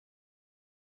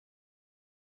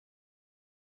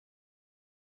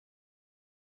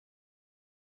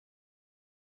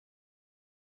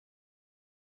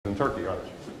in Turkey, aren't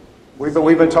you?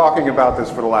 We've been talking about this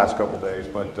for the last couple of days,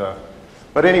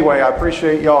 but anyway, I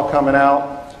appreciate y'all coming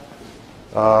out.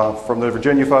 From the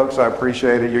Virginia folks, I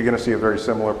appreciate it. You're going to see a very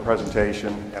similar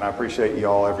presentation, and I appreciate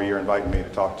y'all every year inviting me to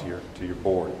talk to your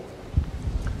board.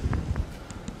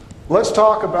 Let's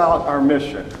talk about our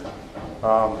mission.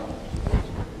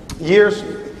 Years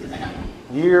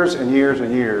and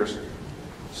years,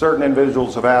 certain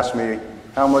individuals have asked me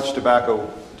how much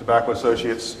Tobacco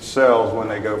Associates sells when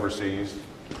they go overseas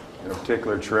in a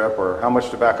particular trip, or how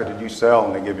much tobacco did you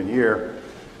sell in a given year.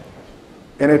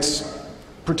 And it's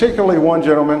particularly one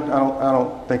gentleman, I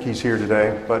don't think he's here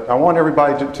today, but I want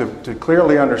everybody to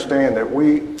clearly understand that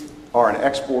we are an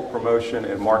export promotion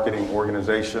and marketing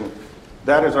organization.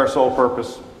 That is our sole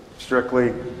purpose,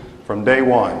 strictly from day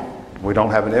one. We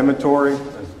don't have an inventory,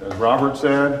 as Robert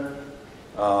said.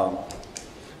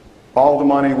 All the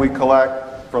money we collect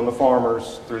from the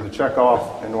farmers through the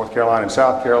checkoff in North Carolina and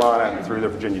South Carolina and through the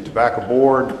Virginia Tobacco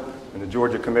Board and the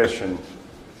Georgia Commission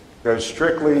goes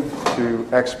strictly to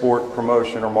export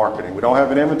promotion or marketing. We don't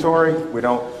have an inventory. We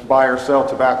don't buy or sell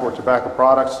tobacco or tobacco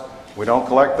products. We don't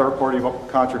collect third-party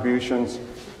contributions.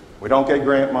 We don't get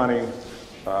grant money.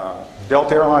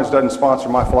 Delta Airlines doesn't sponsor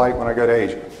my flight when I go to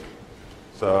Asia.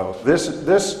 So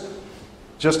this,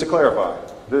 just to clarify,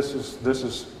 this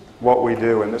is what we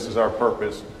do, and this is our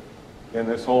purpose in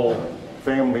this whole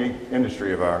family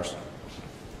industry of ours.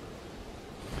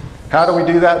 How do we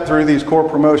do that? Through these core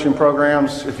promotion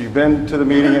programs. If you've been to the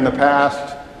meeting in the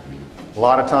past, a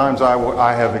lot of times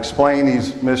I have explained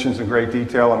these missions in great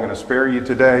detail. I'm going to spare you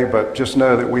today, but just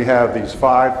know that we have these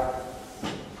 5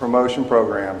 promotion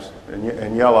programs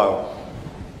in yellow.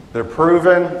 They're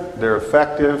proven, they're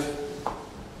effective,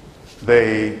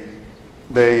 they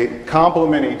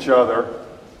complement each other.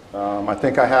 I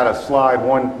think I had a slide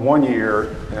one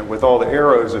year and with all the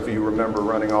arrows, if you remember,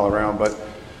 running all around, but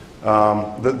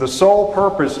the sole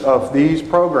purpose of these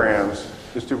programs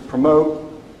is to promote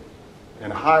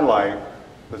and highlight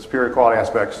the superior quality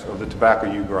aspects of the tobacco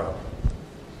you grow.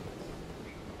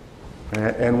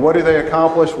 And what do they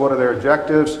accomplish? What are their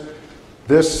objectives?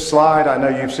 This slide I know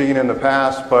you've seen in the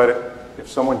past, but if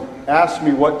someone asks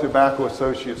me what Tobacco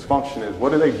Associates' function is,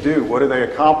 what do they do? What do they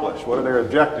accomplish? What are their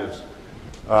objectives?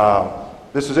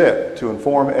 This is it: to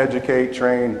inform, educate,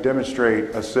 train,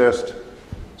 demonstrate, assist,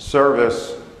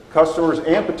 service customers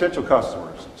and potential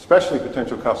customers, especially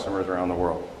potential customers around the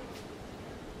world.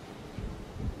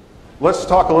 Let's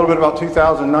talk a little bit about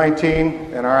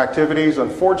 2019 and our activities.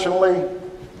 Unfortunately,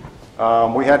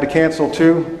 we had to cancel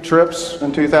 2 trips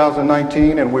in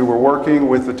 2019, and we were working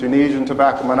with the Tunisian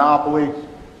tobacco monopoly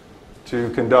to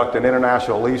conduct an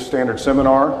international leaf standard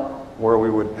seminar where we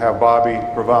would have Bobby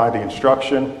provide the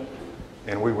instruction,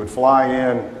 and we would fly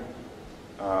in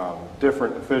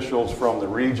different officials from the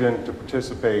region to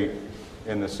participate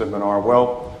in the seminar.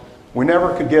 Well, we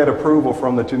never could get approval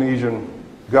from the Tunisian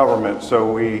government,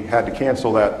 so we had to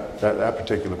cancel that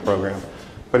particular program.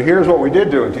 But here's what we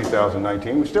did do in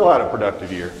 2019. We still had a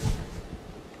productive year.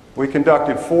 We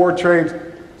conducted 4 trade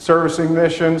servicing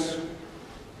missions.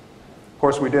 Of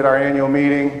course, we did our annual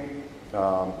meeting,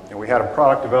 and we had a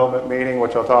product development meeting,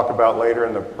 which I'll talk about later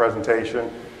in the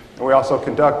presentation. And we also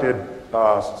conducted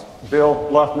Bill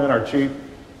Bluffman, our chief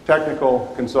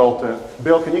technical consultant.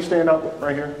 Bill, can you stand up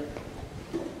right here?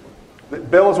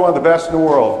 Bill is one of the best in the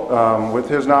world with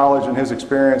his knowledge and his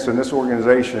experience, and this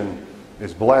organization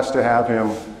is blessed to have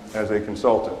him as a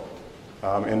consultant.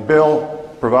 And Bill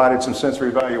provided some sensory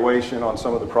evaluation on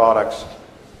some of the products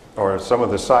or some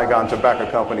of the Saigon Tobacco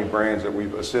Company brands that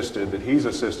he's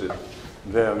assisted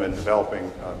them in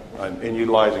developing and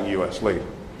utilizing U.S. leaf.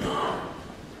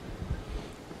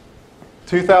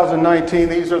 2019,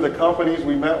 these are the companies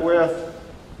we met with.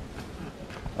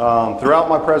 Throughout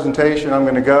my presentation, I'm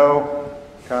going to go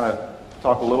kind of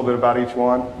talk a little bit about each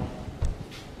one.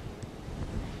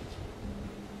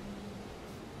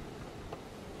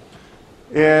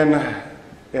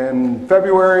 In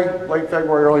February, late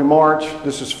February, early March,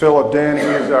 this is Philip Den. He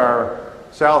is our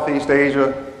Southeast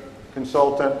Asia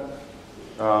consultant.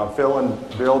 Phil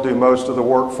and Bill do most of the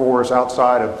work for us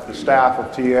outside of the staff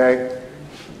of TA.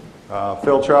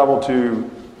 Phil traveled to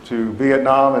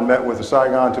Vietnam and met with the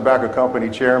Saigon Tobacco Company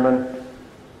chairman.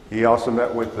 He also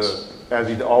met with as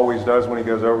he always does when he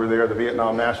goes over there, the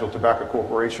Vietnam National Tobacco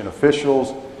Corporation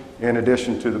officials, in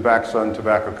addition to the Bac Sun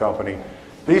Tobacco Company.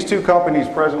 These 2 companies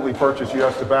presently purchase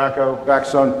U.S. tobacco. Bac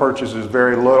Sun purchases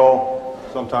very little.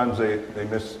 Sometimes they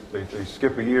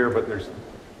skip a year, but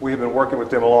we have been working with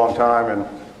them a long time,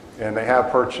 and they have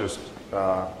purchased.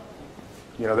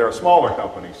 They're a smaller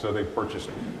company, so they've purchased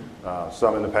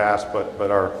some in the past, but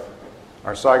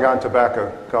Our Saigon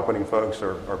Tobacco Company folks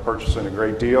are purchasing a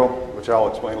great deal, which I'll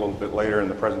explain a little bit later in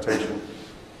the presentation.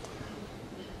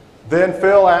 Then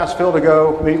Phil asked Phil to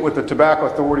go meet with the Tobacco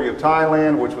Authority of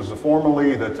Thailand, which was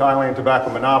formerly the Thailand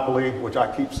Tobacco Monopoly, which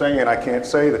I keep saying I can't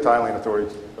say the Thailand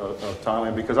Authority of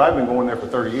Thailand because I've been going there for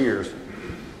 30 years,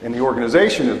 and the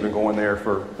organization has been going there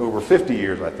for over 50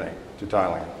 years, I think, to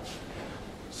Thailand.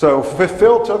 So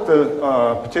Phil took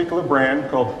the particular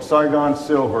brand called Saigon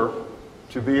Silver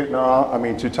to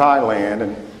to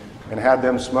Thailand and had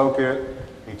them smoke it.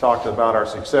 He talked about our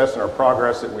success and our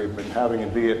progress that we've been having in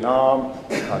Vietnam.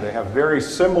 They have very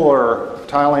similar,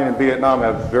 Thailand and Vietnam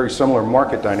have very similar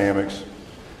market dynamics.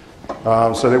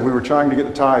 So that we were trying to get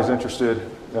the Thais interested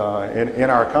in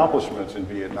our accomplishments in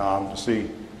Vietnam to see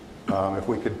if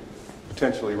we could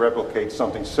potentially replicate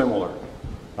something similar.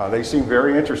 They seem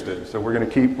very interested, so we're going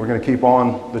to keep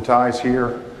on the Thais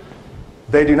here.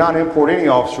 They do not import any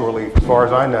offshore leaf, as far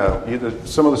as I know.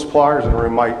 Some of the suppliers in the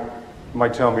room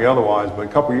might tell me otherwise, but a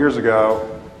couple years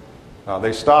ago,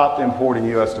 they stopped importing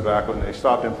U.S. tobacco and they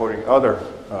stopped importing other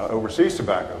overseas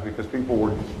tobacco because people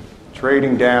were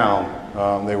trading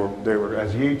down. They were,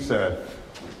 as Yeet said,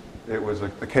 it was a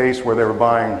case where they were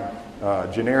buying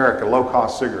generic,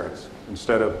 low-cost cigarettes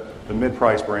instead of the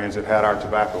mid-price brands that had our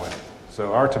tobacco in it.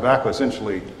 So our tobacco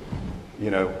essentially,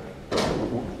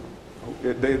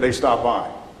 they stopped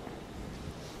buying.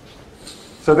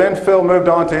 So then Phil moved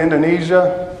on to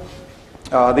Indonesia.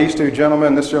 These two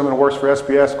gentlemen, this gentleman works for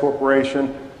SPS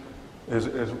Corporation.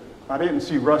 I didn't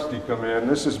see Rusty come in.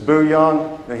 This is Bu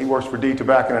Young, and he works for D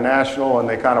Tobacco International, and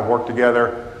they kind of work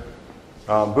together.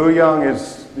 Bu Young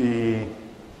is the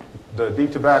D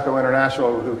Tobacco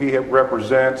International who he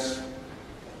represents.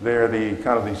 They're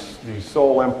the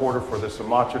sole importer for the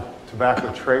Sumatra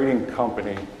Tobacco Trading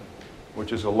Company,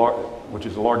 which is the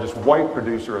largest white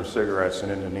producer of cigarettes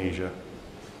in Indonesia.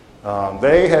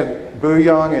 Bu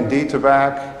Young and D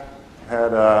Tobacco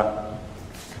had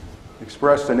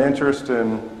expressed an interest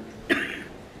in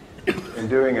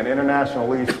doing an international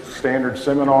leaf standard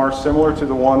seminar similar to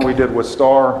the one we did with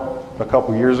Star a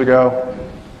couple years ago.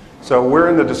 So we're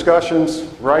in the discussions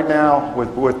right now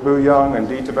with Bu Young and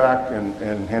D Tobacco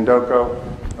and Handoko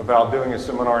about doing a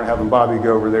seminar and having Bobby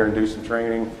go over there and do some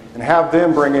training and have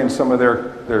them bring in some of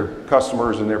their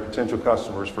customers and their potential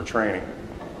customers for training.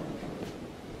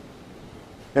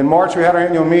 In March, we had our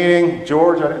annual meeting.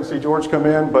 George, I didn't see George come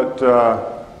in, but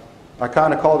I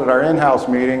kind of called it our in-house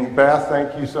meeting. Beth,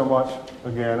 thank you so much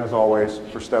again, as always,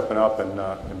 for stepping up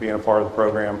and being a part of the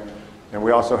program. And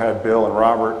we also had Bill and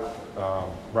Robert.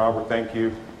 Robert, thank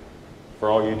you for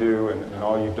all you do and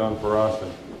all you've done for us,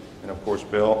 and of course,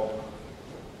 Bill.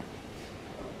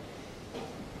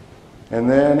 And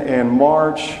then in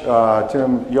March,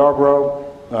 Tim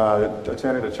Yarbrough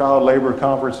attended a child labor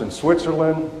conference in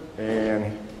Switzerland,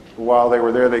 and while they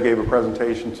were there, they gave a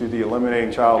presentation to the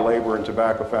Eliminating Child Labor and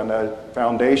Tobacco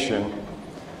Foundation.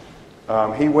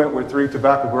 He went with 3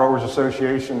 Tobacco Growers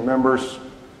Association members.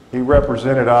 He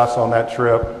represented us on that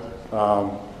trip,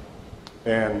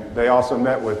 and they also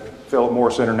met with Philip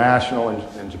Morris International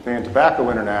and Japan Tobacco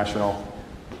International,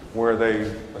 where they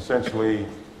essentially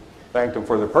thanked them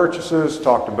for their purchases,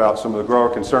 talked about some of the grower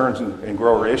concerns and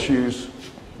grower issues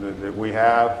that we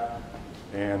have,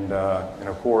 and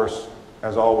of course,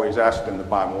 as always, asked them to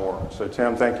buy more. So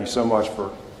Tim, thank you so much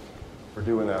for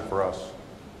doing that for us.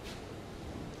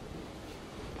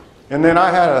 And then I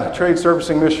had a trade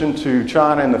servicing mission to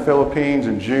China and the Philippines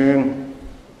in June.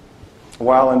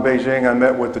 While in Beijing, I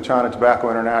met with the China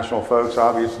Tobacco International folks.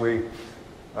 Obviously,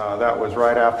 that was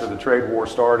right after the trade war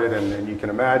started, and you can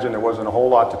imagine there wasn't a whole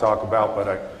lot to talk about,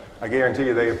 but I guarantee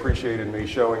you they appreciated me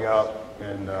showing up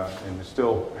and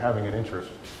still having an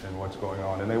interest in what's going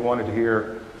on. And they wanted to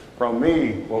hear from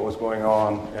me what was going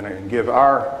on and give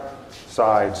our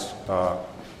side's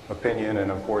opinion.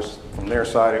 And of course, from their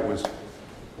side, it was,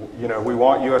 we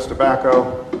want U.S.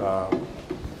 tobacco.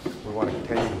 We want to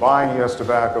continue buying U.S.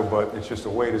 tobacco, but it's just a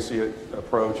way to see it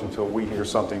approach until we hear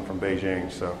something from Beijing.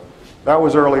 So that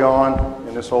was early on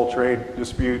in this whole trade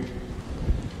dispute.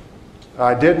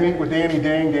 I did meet with Danny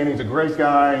Ding. Danny's a great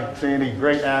guy. Sandy,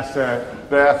 great asset.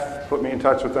 Beth put me in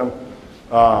touch with him.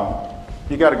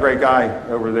 You got a great guy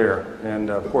over there. And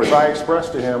of course, I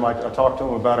expressed to him, I talked to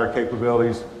him about our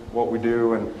capabilities, what we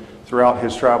do, and throughout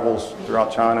his travels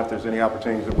throughout China, if there's any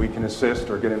opportunities that we can assist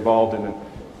or get involved in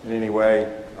any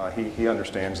way, he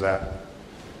understands that.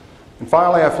 And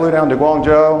finally, I flew down to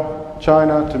Guangzhou,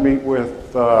 China, to meet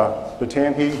with the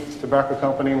Tanhe Tobacco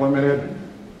Company Limited.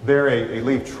 They're a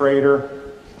leaf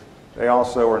trader. They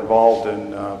also are involved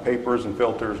in papers and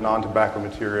filters, non-tobacco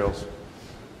materials.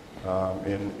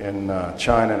 in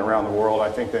China and around the world. I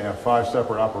think they have 5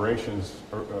 separate operations,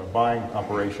 buying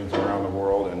operations around the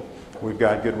world, and we've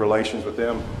got good relations with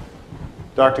them.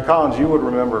 Dr. Collins, you would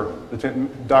remember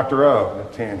Dr. O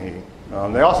at Tanhi.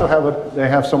 They also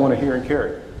have someone here in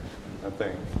Cary, I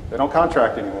think. They don't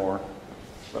contract anymore,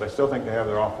 but I still think they have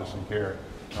their office in Cary.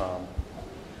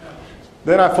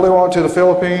 Then I flew on to the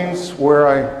Philippines, where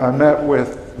I met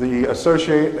with the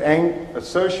Associated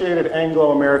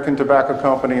Anglo-American Tobacco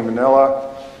Company in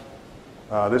Manila.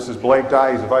 This is Blake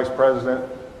Dye, he's the vice president.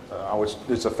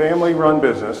 It's a family-run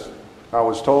business. I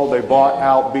was told they bought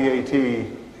out BAT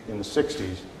in the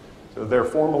 60s. So they're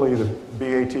formerly the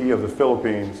BAT of the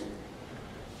Philippines.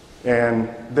 And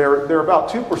they're about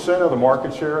 2% of the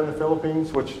market share in the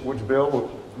Philippines, which Bill,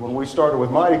 when we started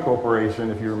with Mighty Corporation,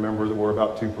 if you remember, they were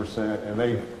about 2%, and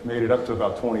they made it up to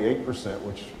about 28%,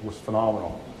 which was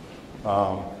phenomenal.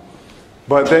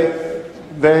 But they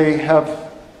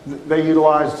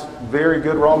utilize very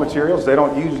good raw materials. They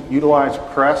don't utilize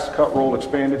crest, cut rolled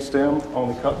expanded stem,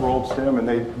 only cut rolled stem, and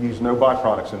they use no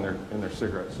byproducts in their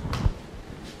cigarettes.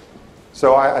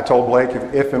 So I told Blake,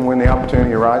 if and when the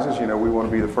opportunity arises, we want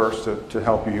to be the first to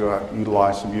help you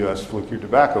utilize some U.S. flue-cured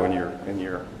tobacco in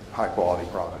your high-quality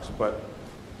products. But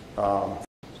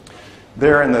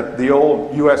they're in the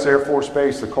old U.S. Air Force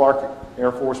Base, the Clark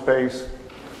Air Force Base.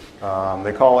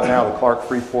 They call it now the Clark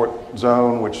Freeport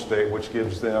Zone, which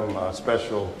gives them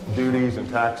special duties and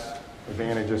tax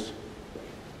advantages.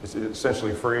 It's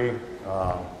essentially free.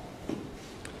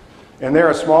 And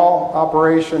they're a small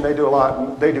operation. They do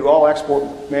all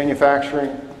export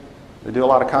manufacturing. They do a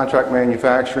lot of contract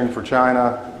manufacturing for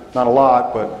China. Not a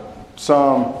lot, but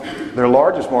some. Their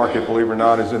largest market, believe it or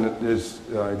not, is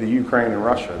the Ukraine and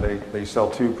Russia. They sell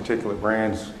 2 particular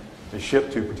brands. They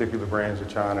ship 2 particular brands to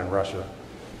China and Russia.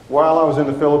 While I was in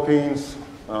the Philippines,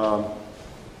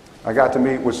 I got to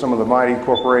meet with some of the Mighty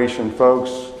Corporation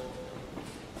folks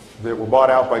that were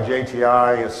bought out by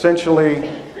JTI.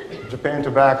 Essentially, Japan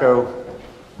Tobacco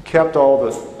kept all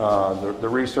the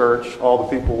research, all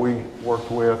the people we worked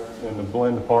with in the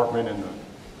blend department and the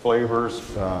flavors,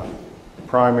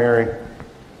 primary.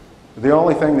 The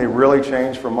only thing they really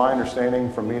changed, from my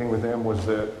understanding from meeting with them, was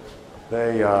that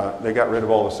they got rid of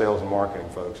all the sales and marketing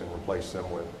folks and replaced them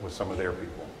with some of their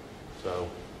people. So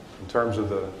in terms of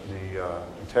the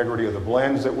integrity of the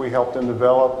blends that we helped them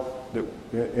develop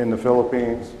in the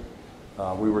Philippines,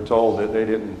 we were told that they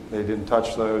didn't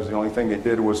touch those. The only thing they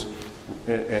did was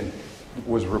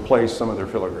replace some of their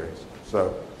filler grades.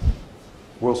 So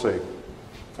we'll see.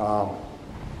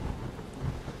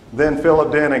 Then Philip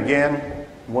Dinh again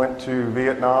went to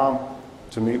Vietnam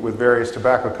to meet with various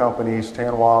tobacco companies,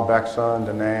 Tan Hoa, Bac Sun,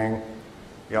 Da Nang.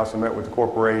 He also met with the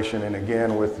corporation and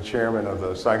again with the chairman of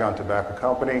the Saigon Tobacco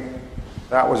Company.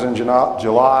 That was in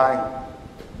July.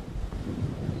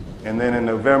 And then in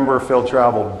November, Phil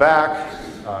traveled back.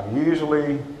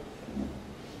 Usually,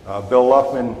 Bill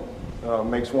Luffman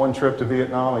makes one trip to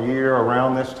Vietnam a year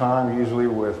around this time, usually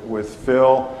with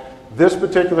Phil. This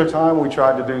particular time, we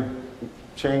tried to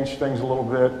change things a little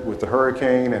bit with the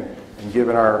hurricane and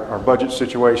given our budget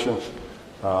situation.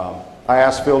 I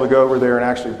asked Phil to go over there and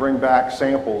actually bring back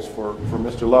samples for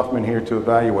Mr. Luffman here to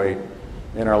evaluate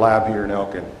in our lab here in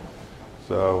Elkin.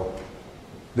 So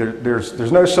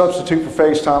there's no substitute for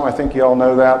FaceTime. I think you all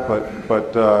know that,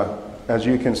 but as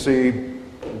you can see,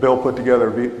 Bill put together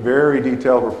a very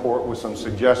detailed report with some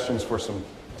suggestions for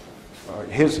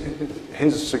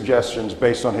his suggestions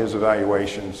based on his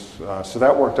evaluations. So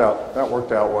that worked out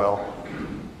well.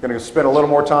 Going to spend a little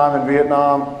more time in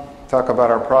Vietnam, talk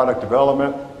about our product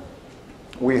development.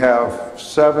 We have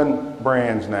 7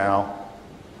 brands now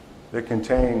that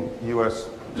contain U.S.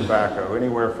 tobacco,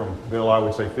 anywhere from, Bill, I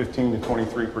would say 15 to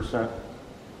 23%.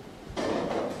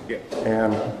 Yeah.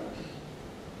 And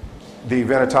the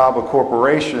Venetaba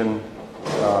Corporation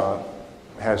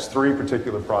has 3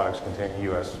 particular products containing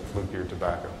U.S. flue-cured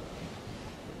tobacco.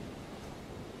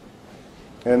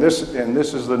 And this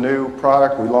is the new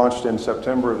product we launched in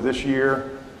September of this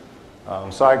year.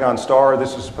 Saigon Star,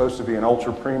 this is supposed to be an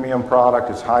ultra-premium product.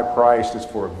 It's high-priced. It's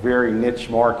for a very niche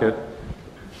market.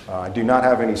 I do not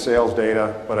have any sales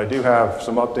data, but I do have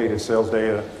some updated sales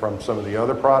data from some of the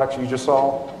other products you just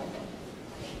saw.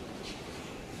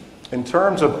 In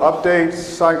terms of updates,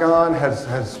 Saigon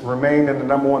has remained in the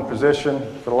 #1 position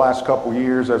for the last couple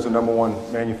years as the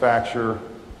 #1 manufacturer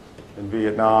in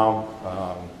Vietnam.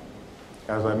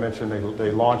 As I mentioned,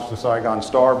 they launched the Saigon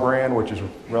Star brand, which is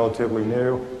relatively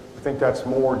new. I think that's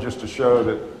more just to show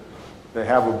that they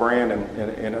have a brand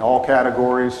in all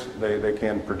categories. They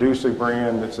can produce a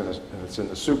brand that's in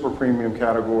the super premium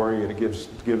category, and it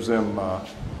gives them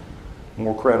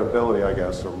more credibility, I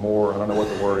guess, or more, I don't know what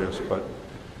the word is, but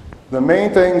the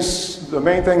main thing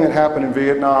that happened in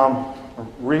Vietnam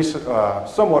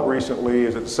somewhat recently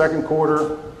is that the second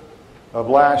quarter of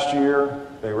last year,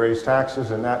 they raised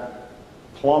taxes, and that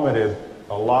plummeted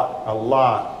a lot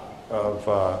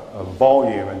of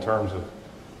volume in terms of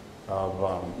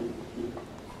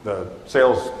the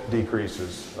sales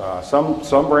decreases.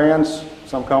 Some brands,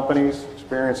 some companies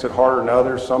experienced it harder than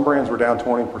others. Some brands were down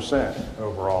 20%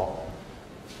 overall.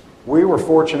 We were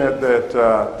fortunate that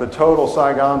the total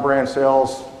Saigon brand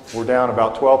sales were down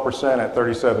about 12% at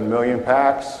 37 million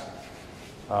packs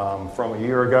from a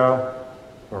year ago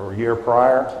or a year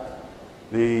prior.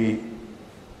 The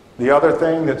other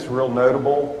thing that's real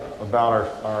notable about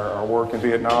our work in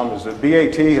Vietnam is that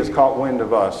BAT has caught wind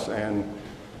of us, and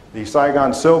the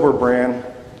Saigon Silver brand,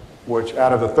 which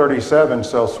out of the 37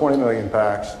 sells 20 million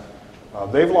packs,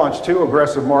 they've launched 2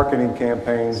 aggressive marketing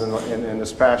campaigns in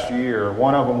this past year.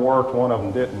 One of them worked, one of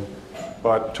them didn't.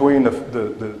 But between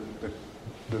the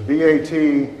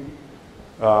VAT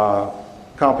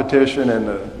competition and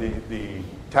the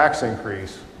tax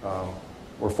increase,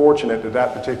 we're fortunate that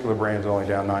that particular brand's only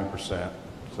down 9%.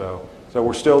 So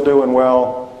we're still doing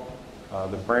well.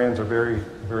 The brands are very,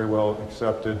 very well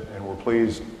accepted, and we're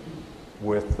pleased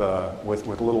with a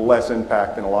little less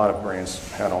impact than a lot of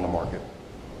brands had on the market.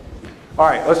 All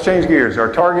right, let's change gears.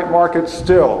 Our target market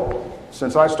still,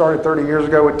 since I started 30 years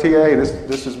ago with TA,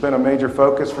 this has been a major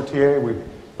focus for TA. We've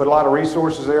put a lot of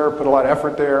resources there, put a lot of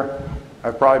effort there.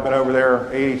 I've probably been over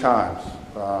there 80 times.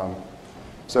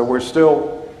 So we're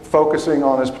still focusing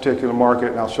on this particular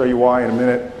market, and I'll show you why in a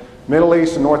minute. Middle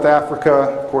East and North Africa,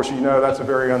 of course, you know that's a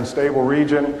very unstable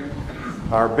region.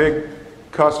 Our big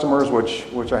customers,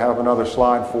 which I have another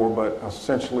slide for, but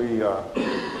essentially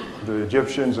the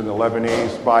Egyptians and the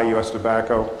Lebanese buy U.S.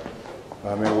 tobacco.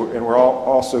 And we're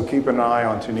also keeping an eye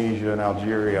on Tunisia and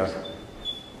Algeria.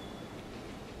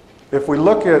 If we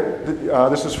look at,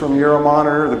 this is from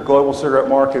Euromonitor, the global cigarette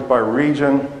market by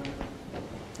region.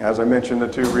 As I mentioned, the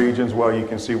 2 regions, well, you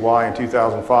can see why in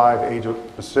 2005, Asia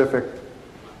Pacific,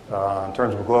 in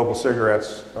terms of global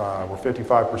cigarettes, were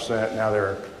 55%. Now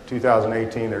they're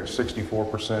 2018, they're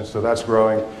 64%, so that's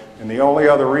growing. And the only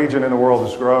other region in the world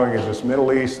that's growing is this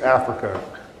Middle East, Africa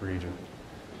region.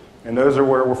 And those are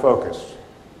where we're focused.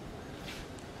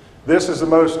 This is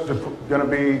going to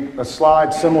be a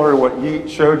slide similar to what Yeet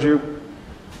showed you.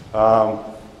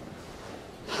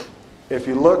 If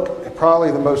you look,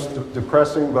 probably the most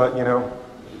depressing but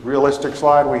realistic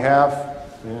slide we have,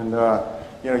 and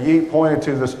Yeet pointed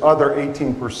to this other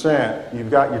 18%. You've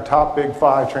got your top big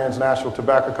 5 transnational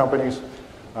tobacco companies,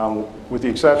 with the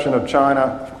exception of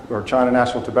China, or China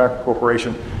National Tobacco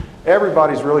Corporation.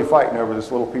 Everybody's really fighting over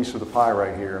this little piece of the pie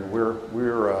right here, and we're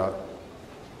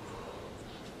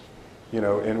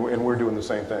doing the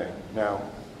same thing. Now,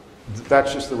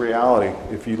 that's just the reality.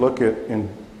 If you look at in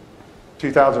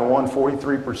 2001,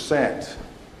 43%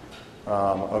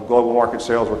 of global market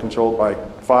sales were controlled by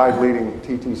 5 leading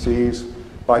TTCs.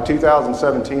 By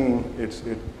 2017,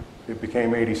 it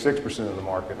became 86% of the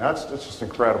market. That's just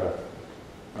incredible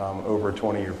over a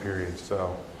 20-year period.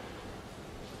 So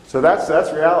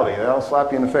that's reality. That'll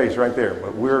slap you in the face right there.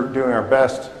 But we're doing our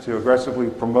best to aggressively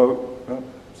promote.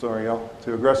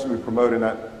 To aggressively promote in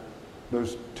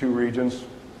those 2 regions.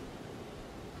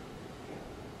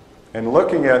 And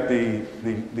looking at the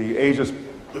Asia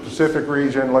Pacific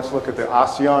region, let's look at the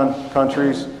ASEAN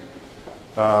countries.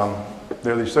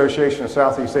 They're the Association of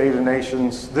Southeast Asian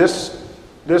Nations. This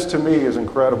to me is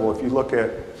incredible. If you look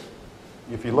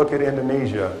at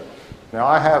Indonesia, now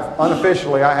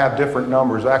unofficially I have different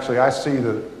numbers. Actually, I see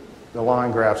the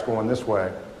line graphs going this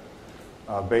way,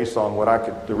 based on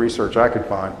the research I could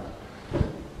find.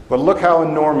 But look how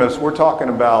enormous. We're talking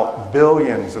about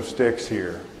billions of sticks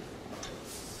here.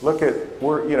 Look at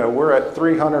we're at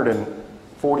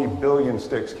 340 billion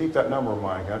sticks. Keep that number in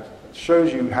mind. That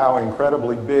shows you how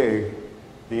incredibly big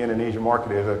the Indonesian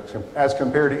market is as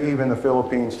compared to even the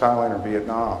Philippines, Thailand, or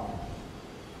Vietnam.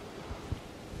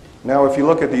 Now, if you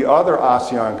look at the other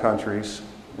ASEAN countries,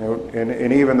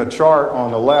 and even the chart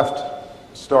on the left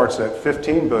starts at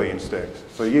 15 billion sticks.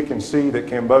 So you can see that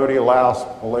Cambodia, Laos,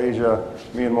 Malaysia,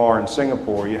 Myanmar, and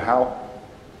Singapore,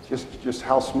 just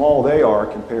how small they are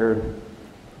compared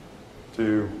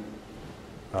to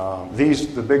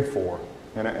the big 4.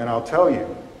 And I'll tell you,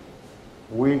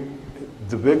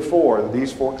 the big 4,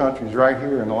 these 4 countries right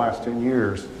here in the last 10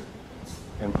 years,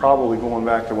 and probably going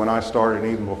back to when I started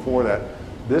and even before that,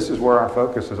 this is where our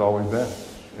focus has always been,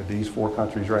 at these 4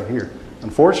 countries right here.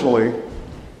 Unfortunately,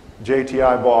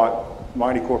 JTI bought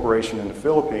Mighty Corporation in the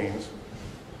Philippines,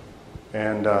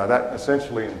 and that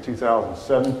essentially in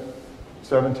 2007,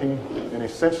 17, and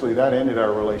essentially that ended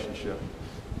our relationship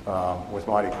with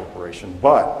Mighty Corporation.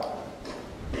 But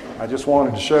I just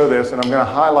wanted to show this, and I'm going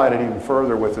to highlight it even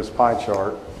further with this pie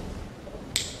chart,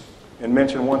 and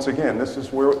mention once again, this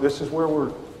is where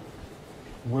we're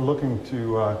looking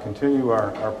to continue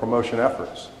our promotion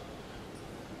efforts.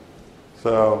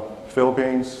 So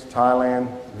Philippines, Thailand,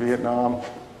 Vietnam,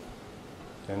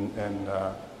 and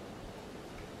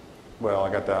well,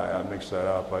 I got that, I mixed that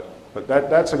up, but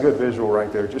that's a good visual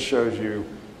right there. It just shows you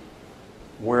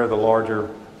where the larger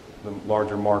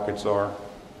markets are.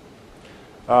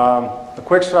 A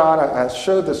quick shot, I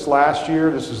showed this last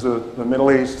year. This is the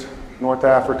Middle East, North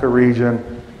Africa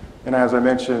region. And as I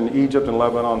mentioned, Egypt and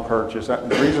Lebanon purchase.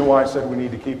 The reason why I said we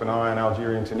need to keep an eye on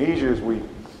Algeria and Tunisia is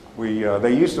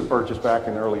they used to purchase back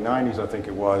in the early 90s, I think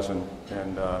it was, and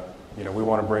you know, we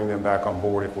want to bring them back on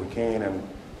board if we can. And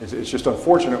it's just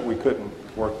unfortunate we couldn't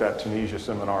work that Tunisia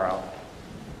seminar out.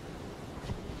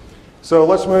 So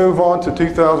let's move on to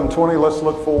 2020. Let's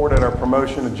look forward at our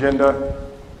promotion agenda.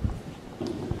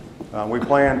 We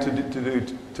plan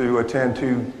to attend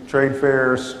 2 trade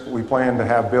fairs. We plan to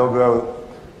have Bill go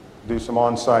do some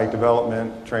on-site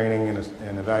development, training,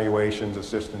 and evaluations,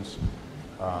 assistance.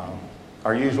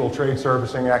 Our usual trade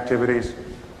servicing activities.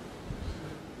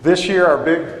 This year, our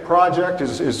big project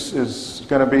is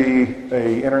going to be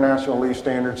a International Leaf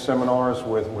Standards seminars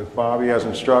with Bobby as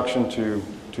instruction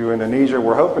to Indonesia.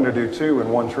 We're hoping to do 2 in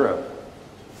one trip.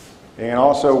 And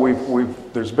also,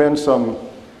 there's been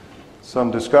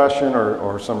some discussion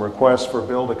or some requests for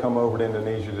Bill to come over to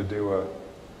Indonesia to do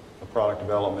a product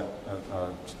development,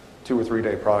 2 or 3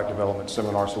 day product development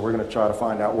seminar. So we're going to try to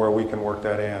find out where we can work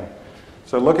that in.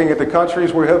 So looking at the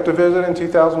countries we hope to visit in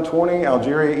 2020,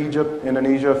 Algeria, Egypt,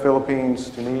 Indonesia,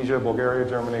 Philippines, Tunisia, Bulgaria,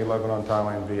 Germany, Lebanon,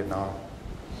 Thailand, Vietnam.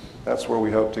 That's where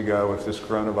we hope to go if this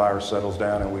coronavirus settles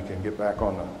down and we can get back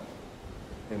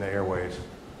in the airways.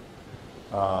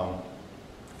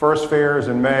 First fair is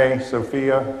in May,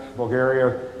 Sofia,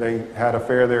 Bulgaria. They had a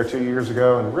fair there 2 years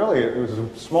ago, and really it was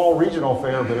a small regional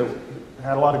fair, but it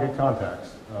had a lot of good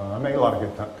contacts. I made a lot of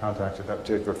good contacts at that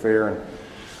particular fair. And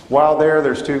while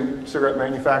there's 2 cigarette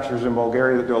manufacturers in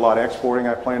Bulgaria that do a lot of exporting.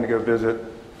 I plan to go visit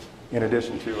in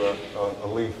addition to a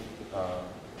leaf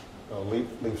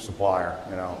supplier,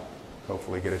 and I'll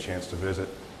hopefully get a chance to visit.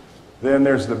 Then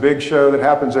there's the big show that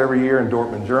happens every year in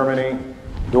Dortmund, Germany.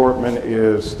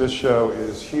 This show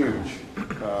is huge.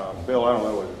 Bill, I don't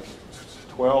know,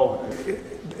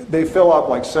 12? They fill up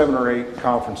like 7 or 8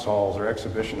 conference halls or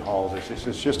exhibition halls.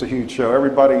 It's just a huge show.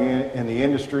 Everybody in the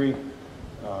industry,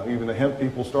 even the hemp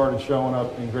people started showing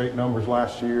up in great numbers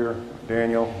last year.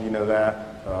 Daniel, you know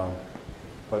that.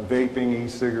 But vaping,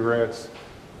 e-cigarettes,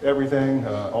 everything,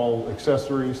 all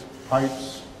accessories,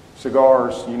 pipes,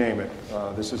 cigars, you name it.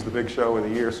 This is the big show of the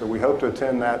year, so we hope to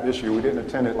attend that this year. We didn't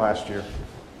attend it last year.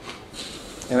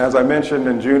 And as I mentioned,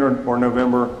 in June or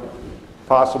November,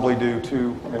 possibly do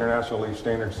 2 International Leaf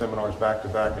Standards seminars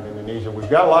back-to-back in Indonesia. We've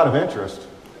got a lot of interest.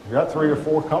 We've got 3 or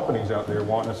 4 companies out there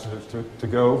wanting us to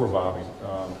go over, Bobby.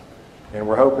 And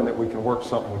we're hoping that we can work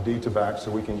something with D-Tobacco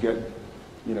so we can get,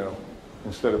 you know,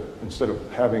 instead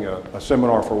of having a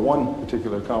seminar for one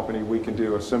particular company, we can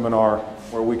do a seminar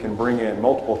where we can bring in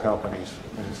multiple companies,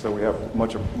 and so we have a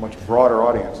much broader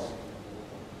audience.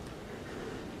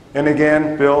 And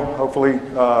again, Bill, hopefully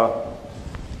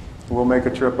we'll make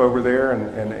a trip over there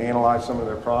and analyze some of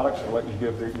their products and let you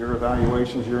give your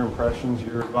evaluations, your impressions,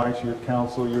 your advice, your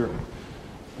counsel, your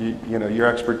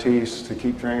expertise to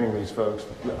keep training these folks.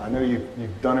 I know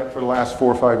you've done it for the last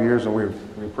 4 or 5 years, and we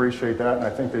appreciate that. And I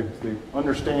think they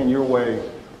understand your way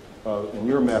and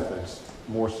your methods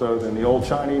more so than the old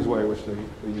Chinese way, which they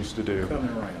used to do.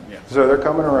 Coming around, yeah. So they're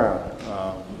coming around.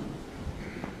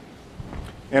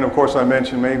 And of course, I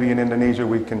mentioned maybe in Indonesia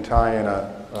we can tie in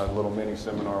a little mini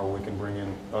seminar where we can bring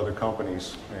in other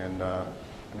companies and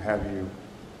have you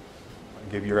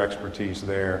give your expertise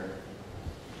there.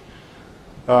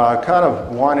 Kind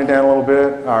of winding down a little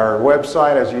bit, our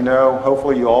website, as you know,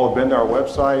 hopefully you all have been to our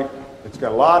website. It's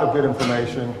got a lot of good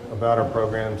information about our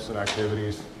programs and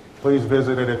activities. Please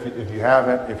visit it if you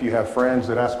haven't. If you have friends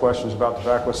that ask questions about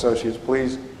Tobacco Associates,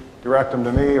 please direct them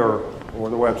to me or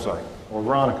the website, or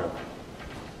Veronica.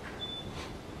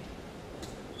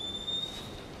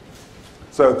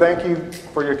 So thank you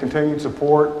for your continued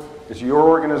support. It's your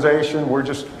organization. We're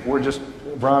just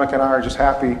Veronica and I are just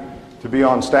happy to be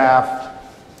on staff.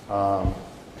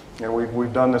 And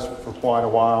we've done this for quite a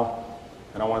while.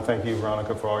 And I want to thank you,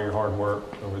 Veronica, for all your hard work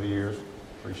over the years.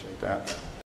 Appreciate that.